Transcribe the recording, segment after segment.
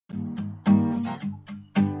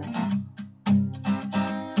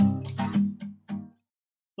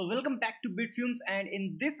So welcome back to Bitfumes, and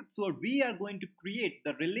in this episode we are going to create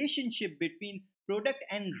the relationship between product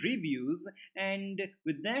and reviews. And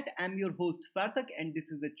with that, I'm your host Sarthak, and this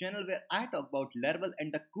is the channel where I talk about Laravel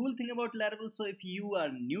and the cool thing about Laravel. So if you are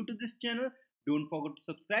new to this channel, don't forget to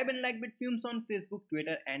subscribe and like Bitfumes on Facebook,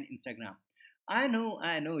 Twitter and Instagram. I know,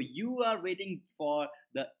 you are waiting for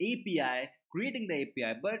the API, creating the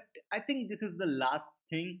API, but I think this is the last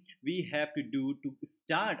thing we have to do to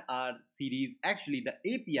start our series, actually,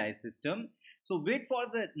 the API system. So, wait for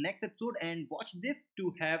the next episode and watch this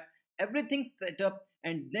to have everything set up,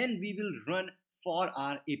 and then we will run for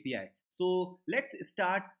our API. So, let's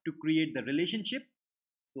start to create the relationship.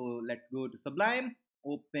 So, let's go to Sublime,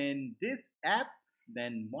 open this app,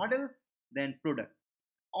 then model, then product.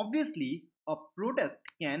 Obviously, a product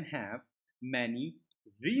can have many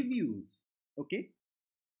reviews. Okay,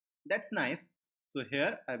 that's nice. So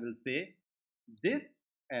here I will say this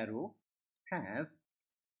arrow has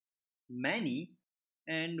many,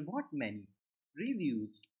 and what many reviews.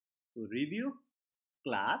 So review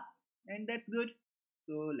class, and that's good.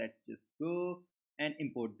 So let's just go and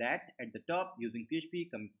import that at the top using PHP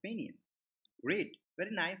companion. Great,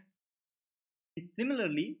 very nice. And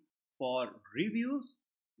similarly, for reviews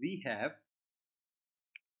we have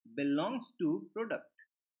belongs to product,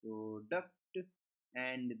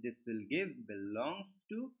 and this will give belongs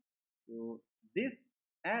to. So this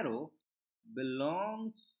arrow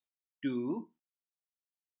belongs to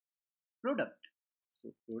product. So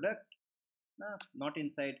product, not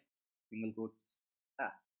inside single quotes.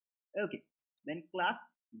 Ah, okay. Then class,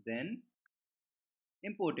 then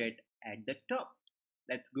import it at the top.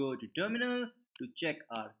 Let's go to terminal to check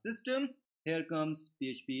our system. Here comes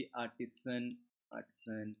PHP artisan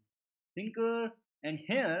thinker, and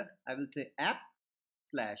here I will say app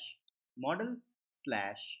slash model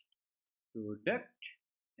slash product,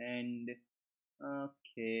 and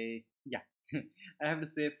okay, yeah, I have to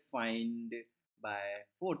say find by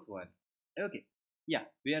fourth one. Okay, yeah,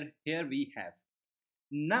 here we have.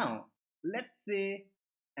 Now let's say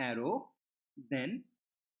arrow, then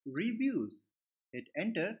reviews. Hit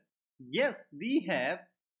enter. Yes, we have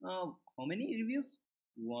how many reviews?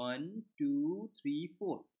 One, two, three,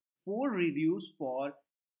 four. Four reviews for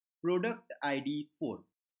product ID 4.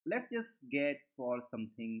 Let's just get for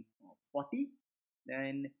something 40.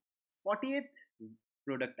 Then 40th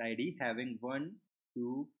product ID having 1,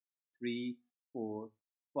 2, 3, 4,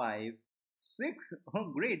 5, 6.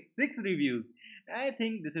 Oh, great, 6 reviews. I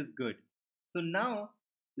think this is good. So now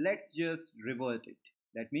let's just revert it.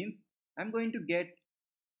 That means I'm going to get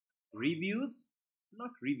reviews,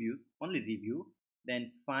 not reviews, only review,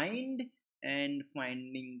 then find, and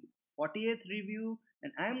finding 40th review,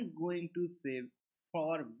 and I'm going to say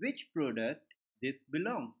for which product this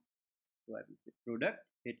belongs. So I will say product,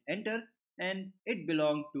 hit enter, and it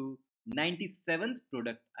belongs to 97th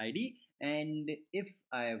product ID. And if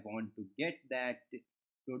I want to get that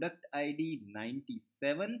product ID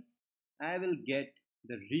 97, I will get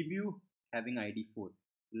the review having ID 4.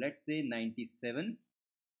 So let's say 97,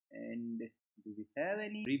 and do we have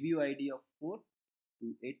any review ID of 4?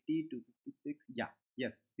 280, 256. Yeah,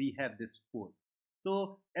 yes, we have this 4.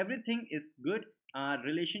 So everything is good. Our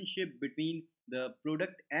relationship between the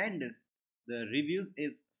product and the reviews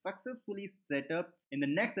is successfully set up. In the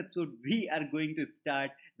next episode we are going to start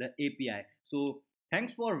the API. So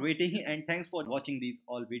thanks for waiting, and thanks for watching these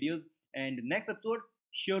all videos, and next episode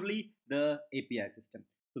surely the API system.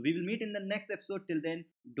 So we will meet in the next episode. Till then,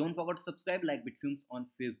 don't forget to subscribe, like Bitfumes on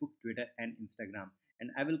Facebook, Twitter and Instagram, and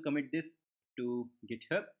I will commit this to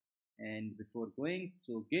GitHub. And before going,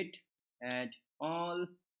 so git add all,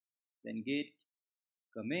 then git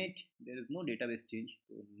commit. There is no database change,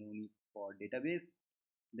 so no need for database.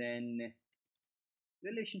 Then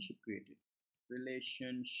relationship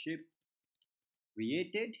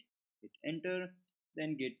created, hit enter,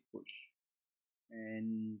 then git push,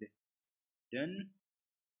 and done.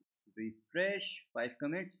 Let's refresh. 5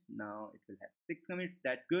 commits, now it will have 6 commits.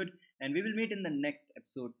 That's good, and we will meet in the next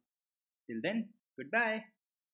episode. Till then, goodbye.